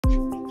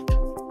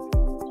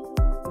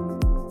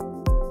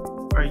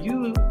Are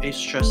you a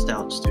stressed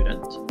out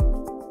student?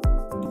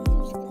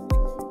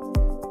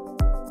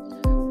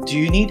 Do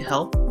you need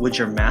help with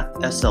your math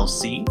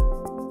SLC?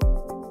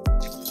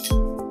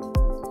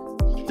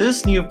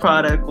 This new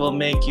product will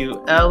make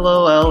you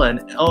LOL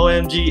and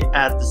OMG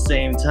at the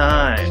same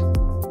time.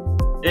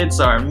 It's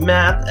our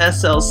math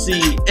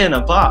SLC in a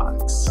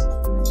box.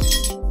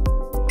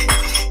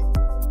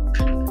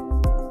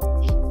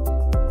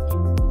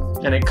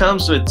 And it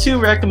comes with 2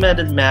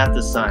 recommended math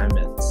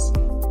assignments.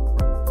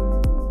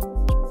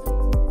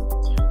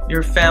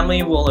 Your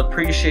family will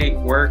appreciate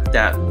work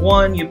that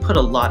 1, you put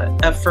a lot of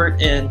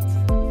effort in,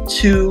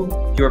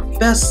 2, your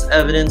best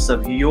evidence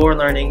of your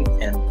learning,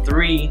 and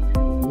 3,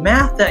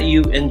 math that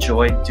you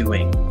enjoy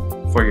doing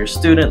for your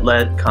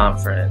student-led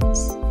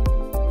conference.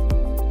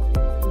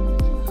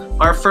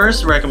 Our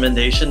first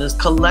recommendation is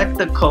collect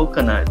the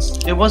coconuts.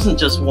 It wasn't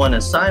just one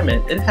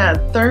assignment, it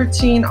had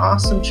 13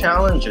 awesome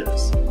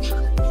challenges.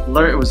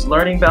 It was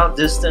learning about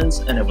distance,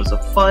 and it was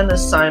a fun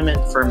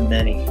assignment for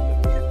many.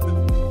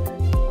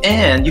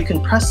 And you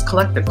can press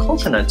collect the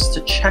coconuts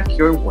to check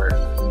your work.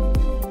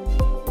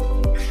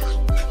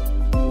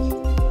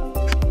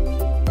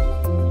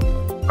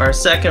 Our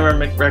second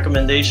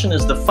recommendation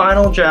is the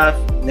final draft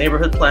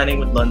neighborhood planning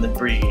with London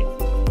Breed.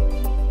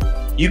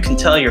 You can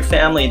tell your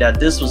family that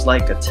this was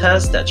like a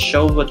test that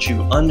showed what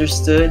you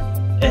understood,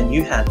 and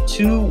you had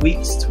 2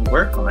 weeks to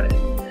work on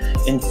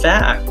it. In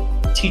fact,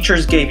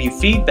 teachers gave you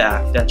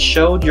feedback that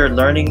showed your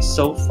learning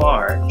so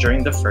far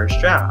during the first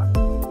draft.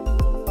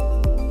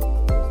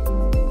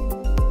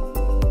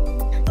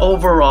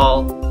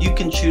 Overall, you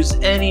can choose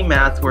any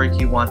math work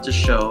you want to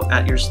show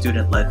at your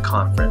student-led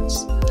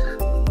conference.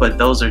 But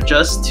those are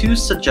just 2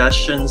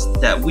 suggestions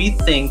that we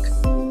think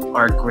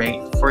are great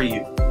for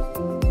you.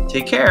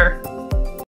 Take care.